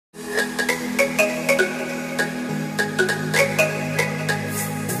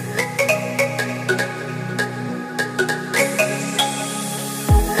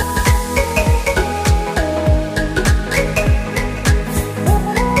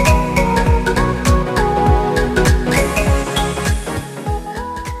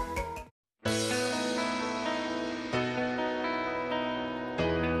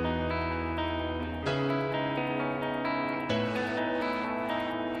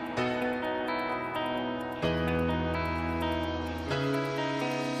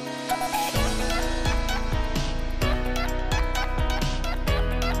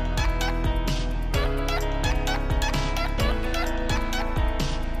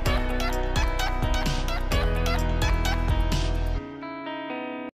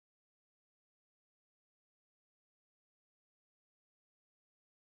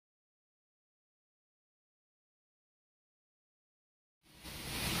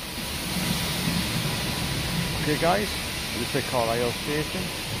Okay guys, this is Carlisle station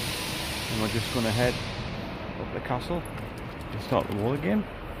and we're just going to head up the castle and start the wall again.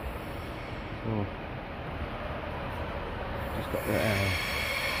 So just got the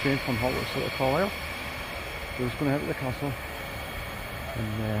train from Hull to Carlisle. So we're just going to head to the castle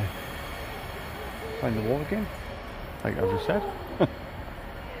and find the wall again, like I just said. Let's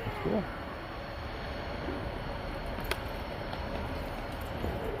go.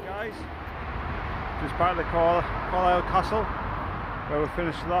 Guys, just back at the Carlisle Castle where we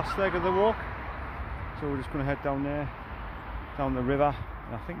finished the last leg of the walk. So we're just going to head down there, down the river,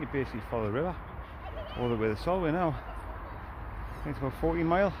 and I think you basically follow the river all the way to Solway now. I think it's about 14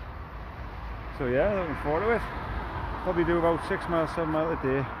 miles. So yeah, looking forward to it. Probably do about 6 miles, 7 miles a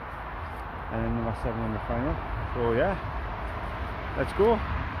day, and then number 7 on the final. So yeah, let's go.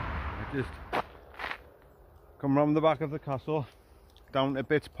 I just come round the back of the castle, down to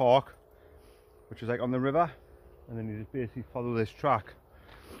Bits Park, which is like on the river, and then you just basically follow this track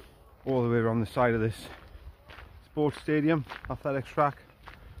all the way around the side of this sports stadium, athletics track.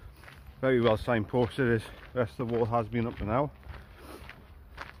 Very well signposted, as the rest of the wall has been up to now.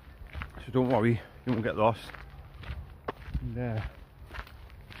 So don't worry, you won't get lost. And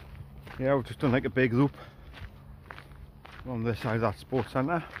yeah, we've just done like a big loop on this side of that sports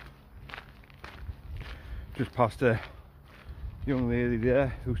centre. Just past a young lady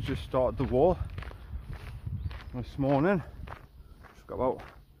there who's just started the wall this morning. She's got about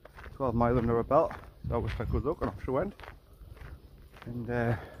 12 miles under her belt, so I wish I could look, and off she went.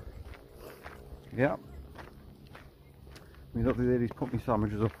 And yeah, my lovely lady's put me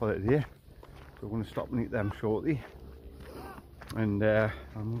sandwiches up for today, so we're going to stop and eat them shortly. And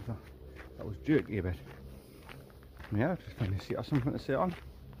I'll move that was jerky a bit. Yeah, just find a seat or something to sit on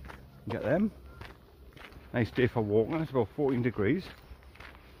and get them. Nice day for walking. It's about 14 degrees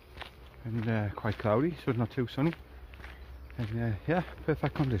and quite cloudy, so it's not too sunny. And yeah,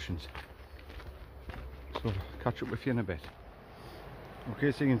 perfect conditions. So catch up with you in a bit.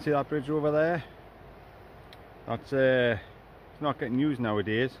 Okay, so you can see that bridge over there. That's it's not getting used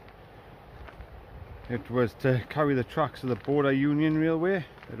nowadays. It was to carry the tracks of the Border Union Railway.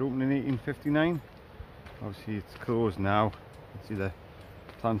 It opened in 1859. Obviously it's closed now. You can see the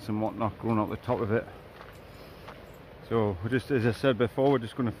plants and whatnot growing up the top of it. So we're just, as I said before, we're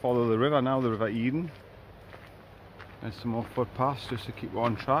just going to follow the river now, the River Eden. There's some more footpaths just to keep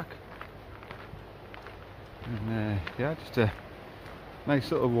on track. And yeah, just a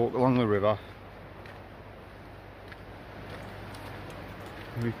nice little walk along the river.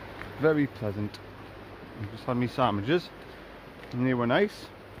 Very, very pleasant. I just had me sandwiches and they were nice,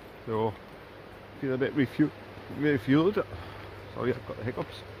 so feel a bit refueled. Sorry, I've got the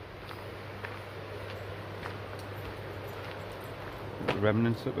hiccups. The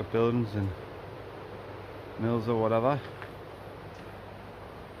remnants of buildings and mills or whatever.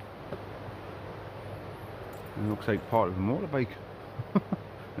 It looks like part of a motorbike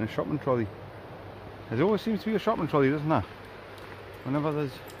and a shopping trolley. There always seems to be a shopping trolley, doesn't there? Whenever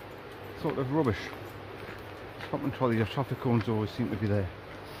there's sort of rubbish, shopping trolleys or traffic cones always seem to be there.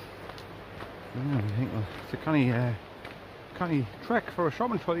 I think, well, it's a canny trek for a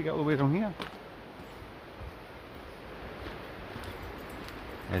shopping trolley to get all the way down here.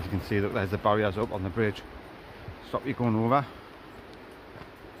 As you can see, look, there's the barriers up on the bridge. Stop you going over.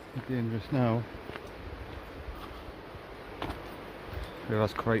 It's dangerous now.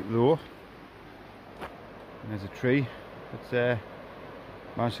 River's quite low. And there's a tree that's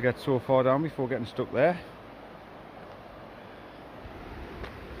managed to get so far down before getting stuck there.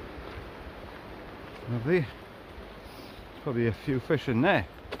 Lovely. There's probably a few fish in there.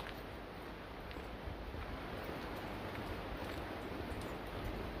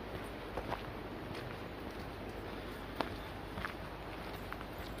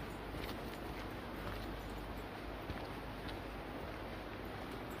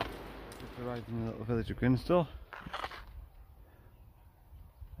 Just arrived in the little village of Grinstall.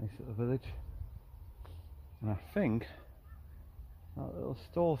 Nice little village. And I think that little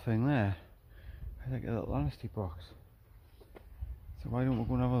stall thing there, I think a little honesty box. So why don't we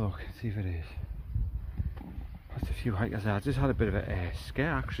go and have a look and see if it is. Past a few hikers there. I just had a bit of a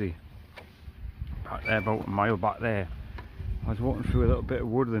scare actually. Back there, about a mile back there. I was walking through a little bit of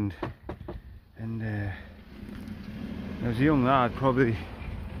woodland and there was a young lad, probably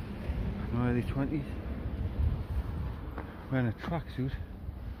in the early 20s, wearing a tracksuit,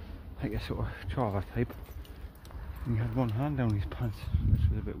 like a sort of chava type, and he had one hand down his pants, which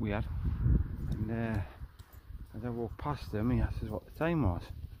was a bit weird. And as I walked past him, he asked us what the time was.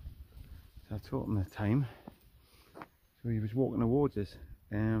 So I told him the time. So he was walking towards us,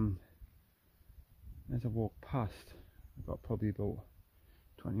 as I walked past, I got probably about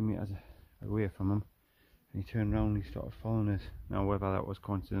 20 metres away from him, and he turned around and he started following us. Now whether that was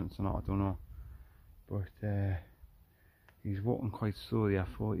coincidence or not, I don't know, but he's walking quite slowly. I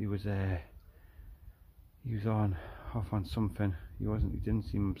thought he was off on something. He didn't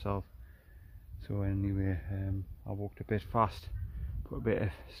seem himself. So anyway, I walked a bit fast, put a bit of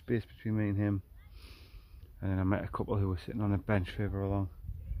space between me and him, and then I met a couple who were sitting on a bench further along.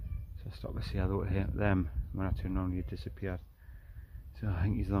 So I stopped to say hello to them. When I turned around, he had disappeared. So I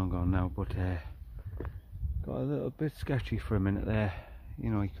think he's long gone now, but got a little bit sketchy for a minute there. You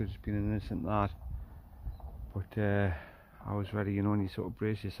know, he could have just been an innocent lad. But I was ready, you know, when you sort of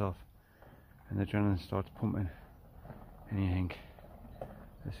brace yourself and the adrenaline starts pumping and you think,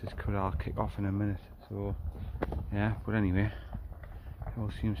 this could all kick off in a minute. So yeah, but anyway, it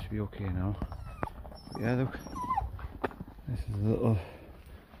all seems to be okay now. But yeah, look, this is a little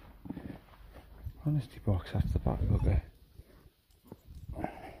honesty box at the back. Look there.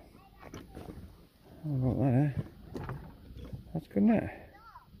 How about that, eh? That's good, isn't it?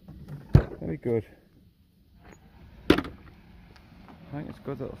 Very good. I think it's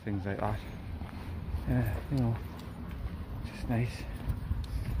good little things like that. Yeah, you know, just nice.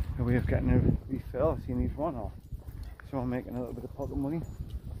 A way of getting a refill if you need one, or someone making a little bit of pocket money.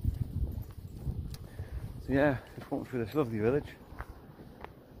 So yeah, just walking through this lovely village.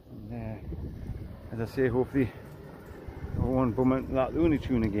 And as I say, hopefully I won't bum into that Looney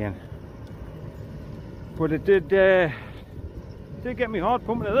Tune again. But it did get me heart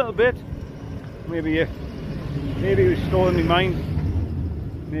pumping a little bit. Maybe it was stalling my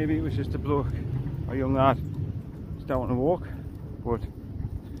mind. Maybe it was just a bloke, a young lad, starting to walk. But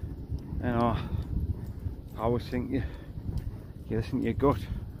you know, I always think you listen to your gut,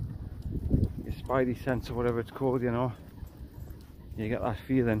 your spidey sense or whatever it's called. You know, you get that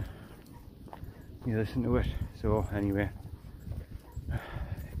feeling, you listen to it. So anyway,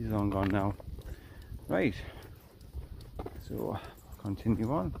 he's long gone now. Right, so I'll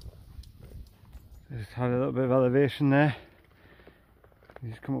continue on. Just had a little bit of elevation there.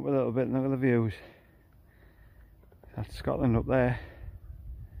 Just come up a little bit and look at the views. That's Scotland up there.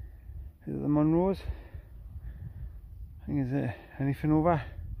 Is it the Munros? I think is it anything over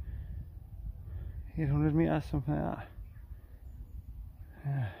 800 metres, something like that.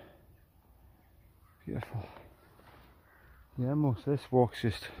 Yeah, beautiful. Yeah, most of this walk's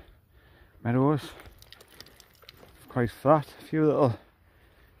just meadows. Quite flat, a few little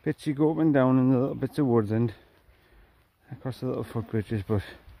bits you go up and down in the little bits of woods and across the little footbridges, but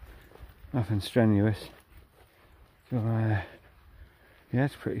nothing strenuous. So yeah,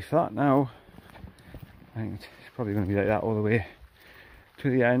 it's pretty flat now. I think it's probably going to be like that all the way to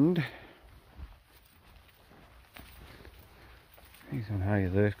the end. He's on high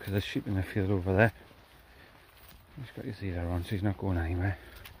alert because there's sheep in the field over there. He's got his leader on, so he's not going anywhere.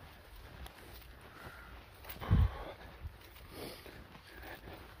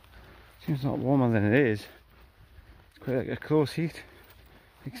 Seems a lot warmer than it is. It's quite like a close heat.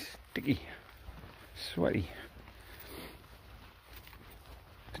 Like sticky, sweaty.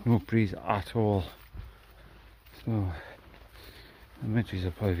 There's no breeze at all. So the midges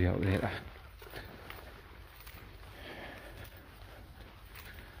will probably be out later.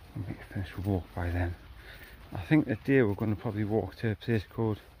 I'll make a finished walk by then. I think today we're going to probably walk to a place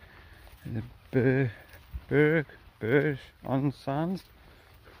called the Burge on Sands.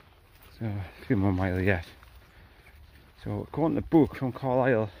 So a few more miles yet. So according to the book from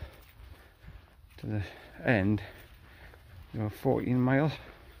Carlisle to the end, 14 miles.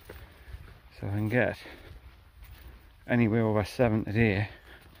 So I can get anywhere over 7 today,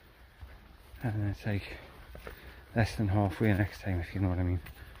 and it's like less than halfway next time, if you know what I mean.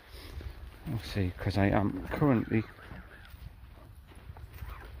 We'll see, because I am currently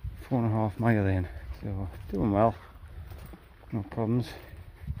 4.5 miles in, so doing well, no problems.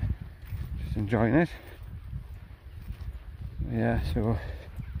 Just enjoying it. Yeah, so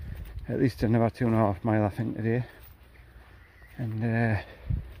at least another 2.5 miles I think today. And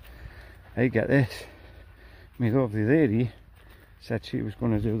I get this, my lovely lady said she was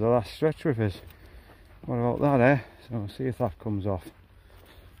going to do the last stretch with us. What about that, eh? So we'll see if that comes off.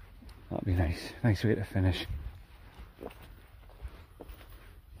 That'd be nice, nice way to finish.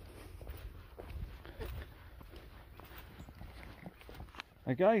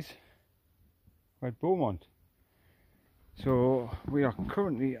 Hi guys, we're at Beaumont. So we are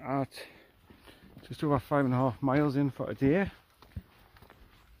currently at just over 5.5 miles in for a day.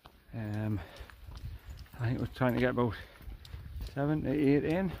 I think we're trying to get about 7 to 8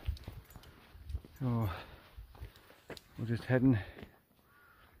 in. So we're just heading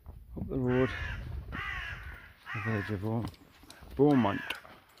up the road the village of Beaumont,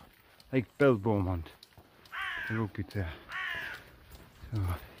 like Bill Beaumont, the rugby player. So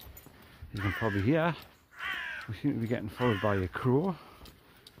you can probably hear we seem to be getting followed by a crow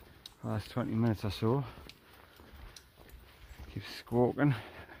for the last 20 minutes or so. Keeps squawking,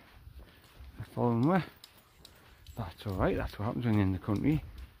 following me. That's alright, that's what happens when you're in the country.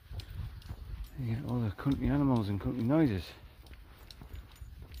 You get all the country animals and country noises.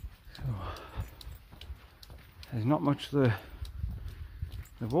 So there's not much the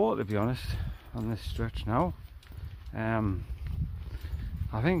water, to be honest, on this stretch now.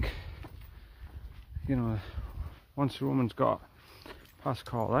 I think, you know, once the Romans got past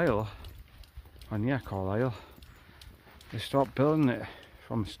Carlisle, or near Carlisle, they stopped building it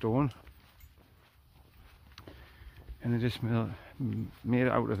from stone and they just made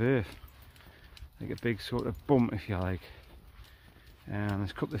it out of earth, like a big sort of bump, if you like. And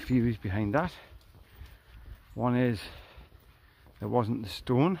there's a couple of theories behind that. One is there wasn't the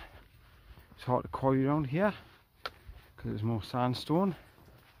stone, it's hard to quarry around here because there's more sandstone.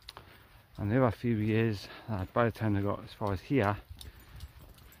 And the other theory is that by the time they got as far as here,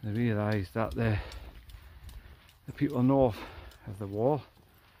 they realised that the people north of the wall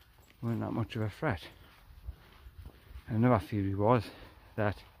weren't that much of a threat. And another theory was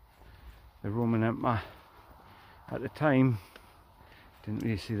that the Roman Emperor at the time didn't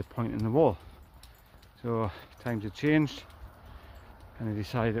really see the point in the wall. So times had changed and they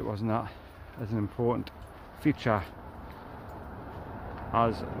decided it wasn't that as an important feature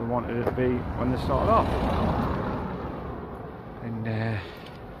as they wanted it to be when they started off. And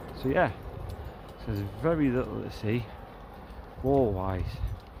so yeah, so there's very little to see wall wise.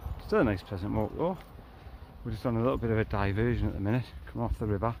 Still a nice pleasant walk though. We're just on a little bit of a diversion at the minute, come off the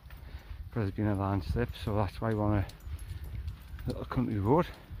river because there's been a landslip, so that's why we're on a little country road.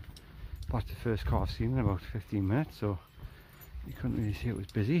 That's the first car I've seen in about 15 minutes, so you couldn't really see it was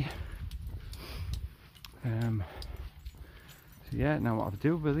busy. So yeah, now what I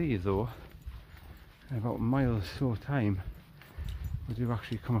do believe though, in about a mile or so time, we do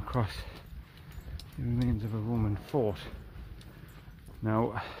actually come across the remains of a Roman fort.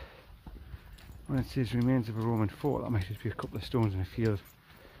 Now, when it says remains of a Roman fort, that might just be a couple of stones in a field.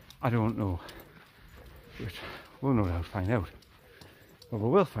 I don't know, but we'll no doubt find out. Well, we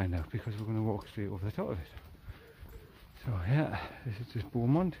will find out because we're going to walk straight over the top of it. So yeah, this is just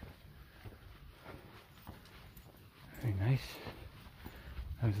Beaumont. Very nice.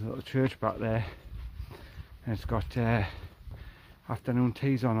 There's a little church back there, and it's got afternoon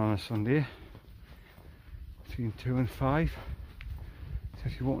teas on a Sunday between 2 and 5. So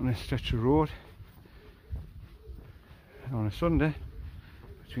if you're walking a stretch of road on a Sunday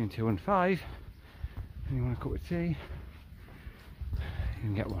between 2 and 5 and you want a cup of tea, you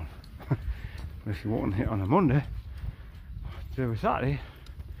can get one. But if you're walking it on a Monday or Saturday,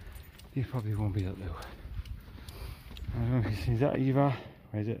 you probably won't be able to. I don't know if you see that either.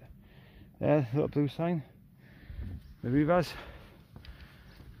 Where is it? There, the little blue sign. The Rivas.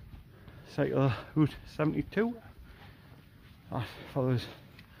 Cycle route 72. That follows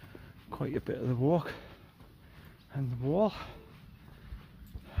quite a bit of the walk and the wall.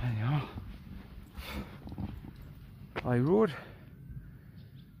 There you are. High Road.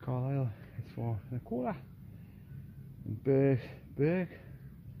 Carlisle is 4.25. And Berg.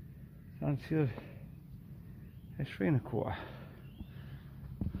 Sandfield is 3.25.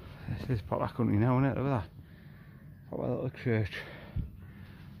 This is proper country now, isn't it? Look at that. Proper little church.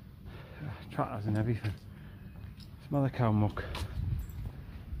 Tractors and everything. Smell the cow muck.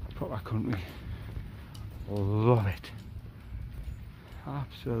 Proper country. Love it.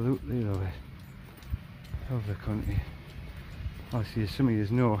 Absolutely love it. Love the country. Obviously, as some of you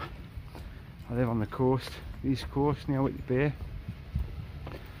know, I live on the coast, east coast near Whitley Bay.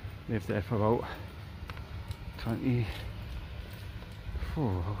 Lived there for about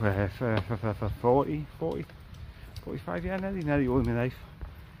 45 years, nearly all my life.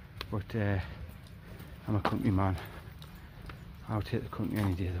 But I'm a country man. I'll take the country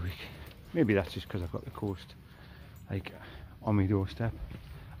any day of the week. Maybe that's just because I've got the coast like on my doorstep.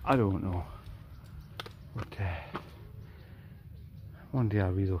 I don't know. But one day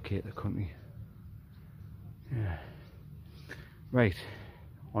I'll relocate the country. Yeah. Right,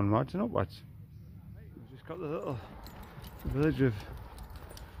 onwards and upwards. We've just got the little village of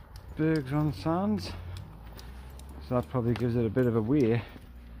Bergs on Sands. So that probably gives it a bit of a way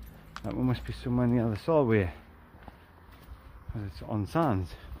that we must be somewhere near the Solway, because it's on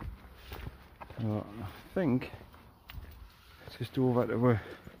sands. So I think it's just over to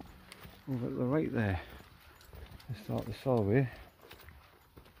the right there. Let's start the Solway.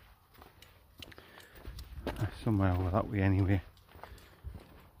 somewhere over that way anyway.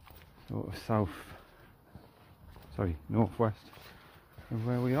 Sort of south, sorry, northwest of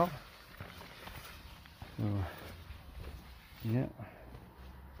where we are. So yeah,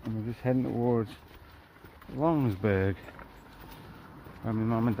 and we're just heading towards Longsburg, where my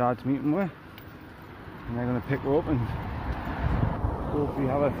mum and dad's meeting with, and they're going to pick her up and hopefully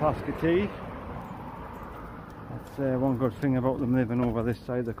have a flask of tea. That's one good thing about them living over this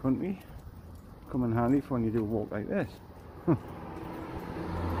side of the country. Come in handy for when you do a walk like this.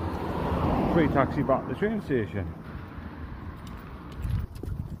 Free taxi back to the train station.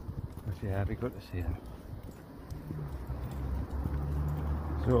 But yeah, it'd be good to see them.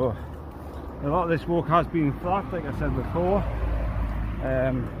 So a lot of this walk has been flat, like I said before.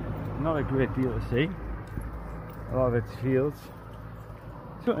 Not a great deal to see. A lot of it's fields.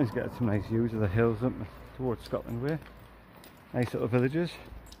 Sometimes get some nice views of the hills up towards Scotland way. Nice little villages,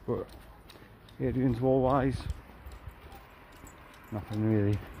 but Hadrians wall wise, nothing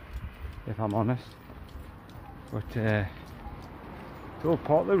really, if I'm honest. But it's all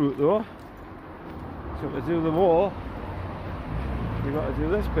part of the route though. So to do the wall, you've got to do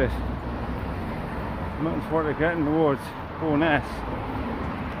this bit. I'm looking forward to getting towards Bowness,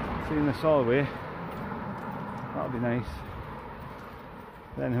 seeing the Solway. That'll be nice.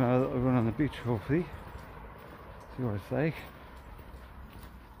 Then have a little run on the beach hopefully. See what it's like.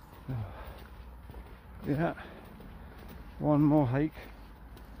 So, yeah, one more hike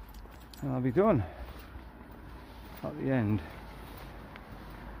and I'll be done at the end.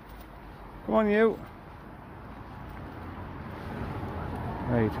 Come on you!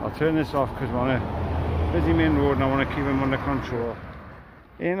 Right, I'll turn this off because we're on a busy main road and I want to keep him under control.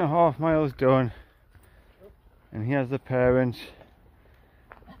 8.5 miles done, and here's the parents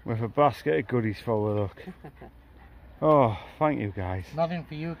with a basket of goodies for her, look. Oh, thank you guys. Nothing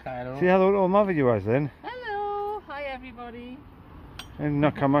for you, Kylo. See how the little mother you was then? Hello, hi everybody. And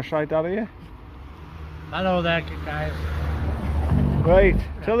not camera shy, Dad, are you? Hello there, guys. Right,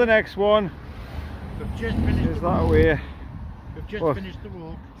 till the next one. We've just finished Is that way? We've just finished the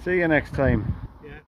walk. See you next time.